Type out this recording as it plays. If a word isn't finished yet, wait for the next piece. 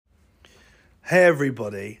Hey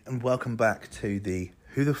everybody, and welcome back to the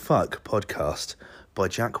Who the Fuck podcast by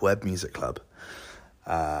Jack Webb Music Club.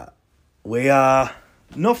 We are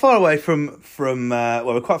not far away from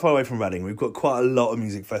we're quite far away from Reading. We've got quite a lot of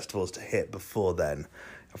music festivals to hit before then.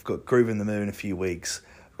 I've got Groove in the Moon in a few weeks.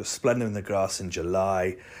 I've got Splendour in the Grass in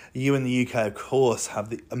July. You in the UK, of course, have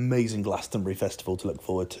the amazing Glastonbury Festival to look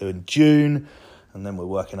forward to in June. And then we're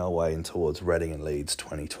working our way in towards Reading and Leeds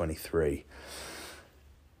 2023.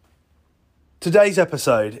 Today's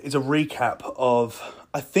episode is a recap of,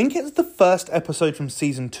 I think it's the first episode from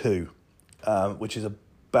season 2, which is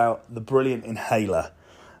about the brilliant Inhaler.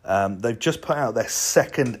 They've just put out their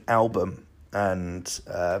second album and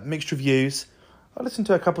mixed reviews. I listened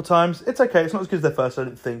to it a couple of times. It's okay, it's not as good as their first, I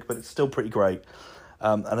don't think, but it's still pretty great.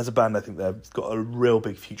 And as a band, I think they've got a real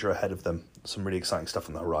big future ahead of them. Some really exciting stuff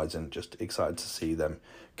on the horizon. Just excited to see them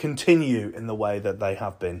continue in the way that they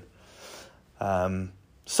have been.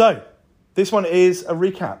 So, this one is a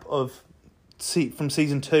recap of from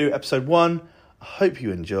season 2, episode 1. I hope you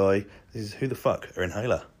enjoy. This is Who the Fuck are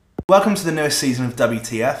Inhaler. Welcome to the newest season of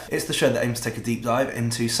WTF. It's the show that aims to take a deep dive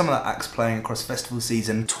into some of the acts playing across festival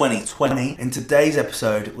season 2020. In today's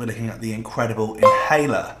episode, we're looking at the incredible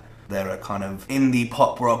Inhaler. They're a kind of indie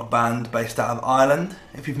pop rock band based out of Ireland.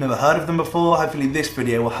 If you've never heard of them before, hopefully this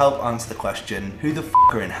video will help answer the question, who the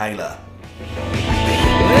fuck are Inhaler?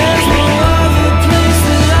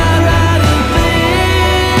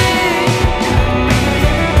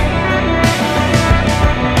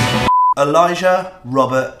 Elijah,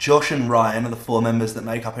 Robert, Josh and Ryan are the 4 members that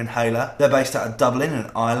make up Inhaler. They're based out of Dublin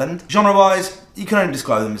in Ireland. Genre-wise, you can only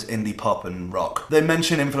describe them as indie pop and rock. They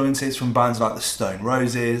mention influences from bands like the Stone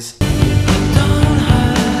Roses,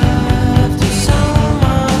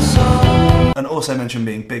 and also mention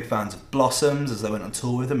being big fans of Blossoms as they went on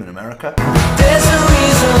tour with them in America. There's a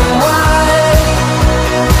reason why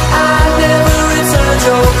I never returned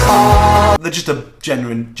your call. They're just a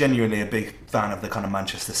genuinely a big fan of the kind of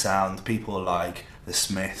Manchester sound. People like the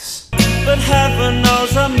Smiths, but heaven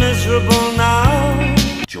knows I'm miserable now.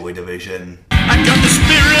 Joy Division. I got the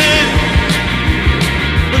spirit,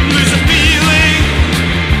 but lose a feeling.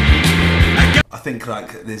 I think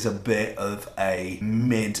like there's a bit of a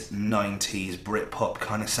mid-90s Britpop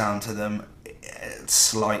kind of sound to them,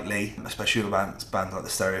 slightly, especially with bands like the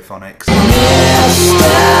Stereophonics.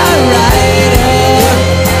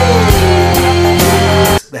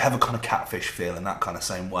 They have a kind of Catfish feel in that kind of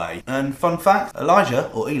same way. And fun fact, Elijah,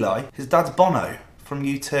 or Eli, his dad's Bono from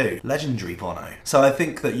U2. Legendary Bono. So I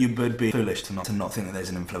think that you would be foolish to not think that there's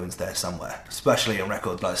an influence there somewhere. Especially a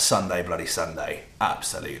record like Sunday Bloody Sunday.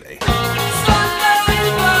 Absolutely.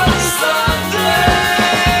 Sunday Bloody Sunday.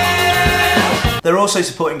 They're also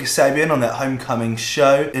supporting Kasabian on their homecoming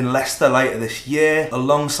show in Leicester later this year,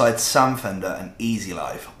 alongside Sam Fender and Easy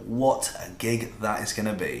Life. What a gig that is going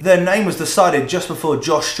to be. Their name was decided just before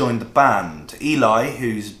Josh joined the band. Eli,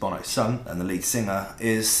 who's Bono's son and the lead singer,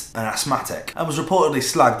 is an asthmatic and was reportedly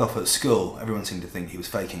slagged off at school. Everyone seemed to think he was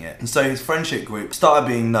faking it. And so his friendship group started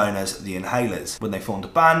being known as the Inhalers. When they formed a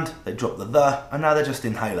band, they dropped the, and now they're just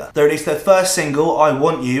Inhaler. They released their first single, I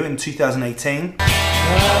Want You, in 2018.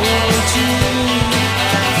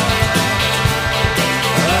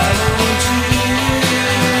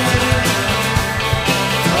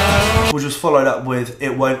 Which was followed up with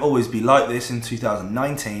It Won't Always Be Like This in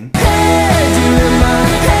 2019.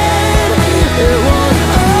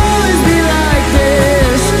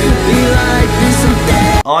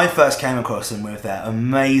 I first came across them with their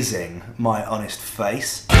amazing My Honest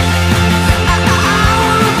Face.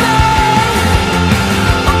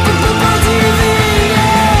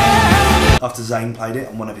 After Zayn played it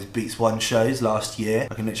on one of his Beats One shows last year,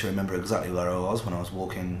 I can literally remember exactly where I was when I was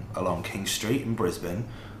walking along King Street in Brisbane,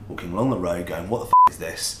 walking along the road going, what the f*** is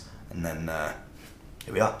this? And then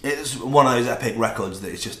here we are. It's one of those epic records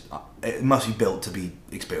that it's just, it must be built to be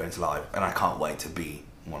experienced live, and I can't wait to be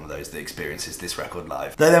one of those that experiences this record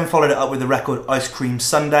live. They then followed it up with the record Ice Cream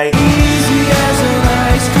Sunday. Easy as an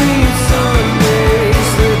ice cream sundae,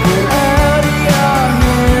 slipping out of your hand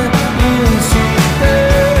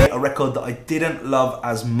into a record that I didn't love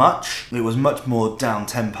as much. It was much more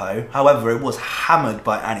down-tempo. However, it was hammered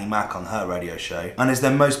by Annie Mac on her radio show and is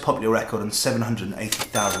their most popular record on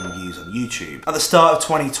 780,000 views on YouTube. At the start of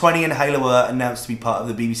 2020, Inhaler were announced to be part of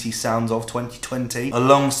the BBC Sounds of 2020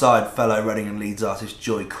 alongside fellow Reading and Leeds artist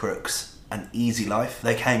Joy Crooks and Easy Life.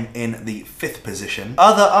 They came in the 5th position.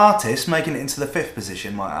 Other artists making it into the 5th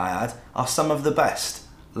position, might I add, are some of the best.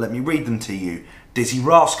 Let me read them to you. Dizzy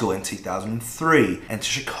Rascal in 2003, Enter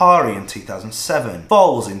Shikari in 2007,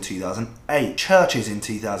 Falls in 2008, Churches in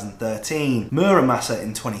 2013, Muramasa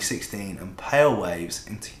in 2016, and Pale Waves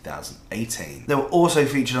in 2018. They were also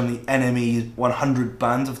featured on the NME 100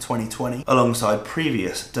 Bands of 2020, alongside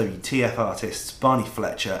previous WTF artists Barney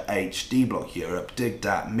Fletcher, H, D Block Europe, Dig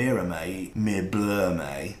Dat, Mira May, Mir Blur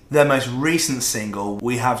May. Their most recent single,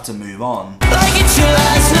 We Have to Move On, like it's your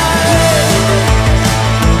last night.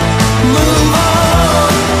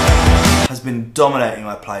 Has been dominating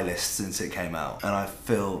my playlist since it came out, and I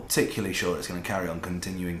feel particularly sure it's going to carry on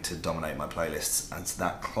continuing to dominate my playlists, as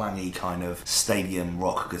that clangy kind of stadium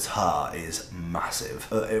rock guitar is massive.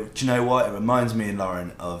 Do you know what? It reminds me,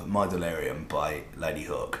 Lauren, of My Delirium by Lady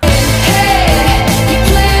Hook.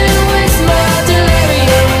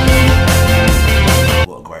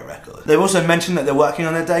 What a great record. They've also mentioned that they're working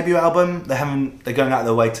on their debut album. They're going out of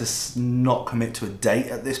their way to not commit to a date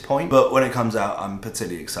at this point, but when it comes out, I'm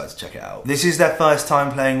particularly excited to check it out. This is their first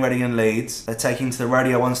time playing Reading and Leeds. They're taking to the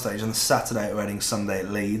Radio 1 stage on the Saturday at Reading, Sunday at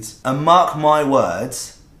Leeds. And mark my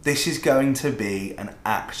words, this is going to be an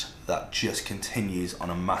act that just continues on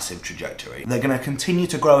a massive trajectory. They're going to continue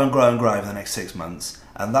to grow and grow and grow over the next 6 months,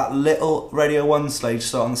 and that little Radio 1 stage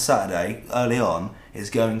start on Saturday, early on, is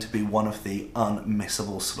going to be one of the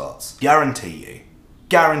unmissable slots. Guarantee you.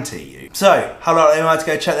 Guarantee you. So, how likely am I to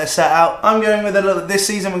go check their set out? I'm going with this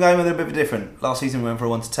season we're going with a bit of a different. Last season we went for a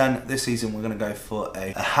 1 to 10. This season we're going to go for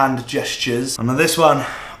a hand gestures. And on this one,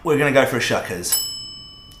 we're going to go for a shuckers.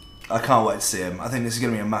 I can't wait to see them. I think this is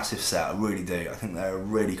going to be a massive set, I really do. I think they're a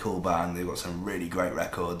really cool band. They've got some really great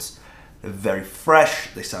records. They're very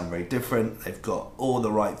fresh, they sound very different, they've got all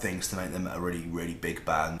the right things to make them a really, really big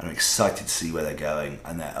band. I'm excited to see where they're going,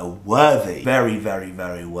 and they're a worthy, very, very,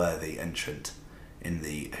 very worthy entrant in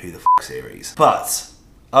the Who the F series. But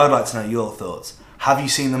I would like to know your thoughts. Have you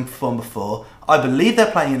seen them perform before? I believe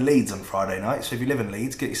they're playing in Leeds on Friday night, so if you live in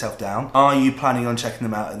Leeds, get yourself down. Are you planning on checking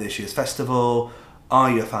them out at this year's festival?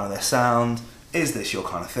 Are you a fan of their sound? Is this your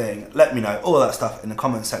kind of thing? Let me know all that stuff in the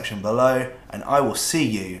comments section below, and I will see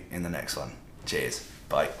you in the next one. Cheers.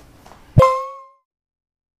 Bye.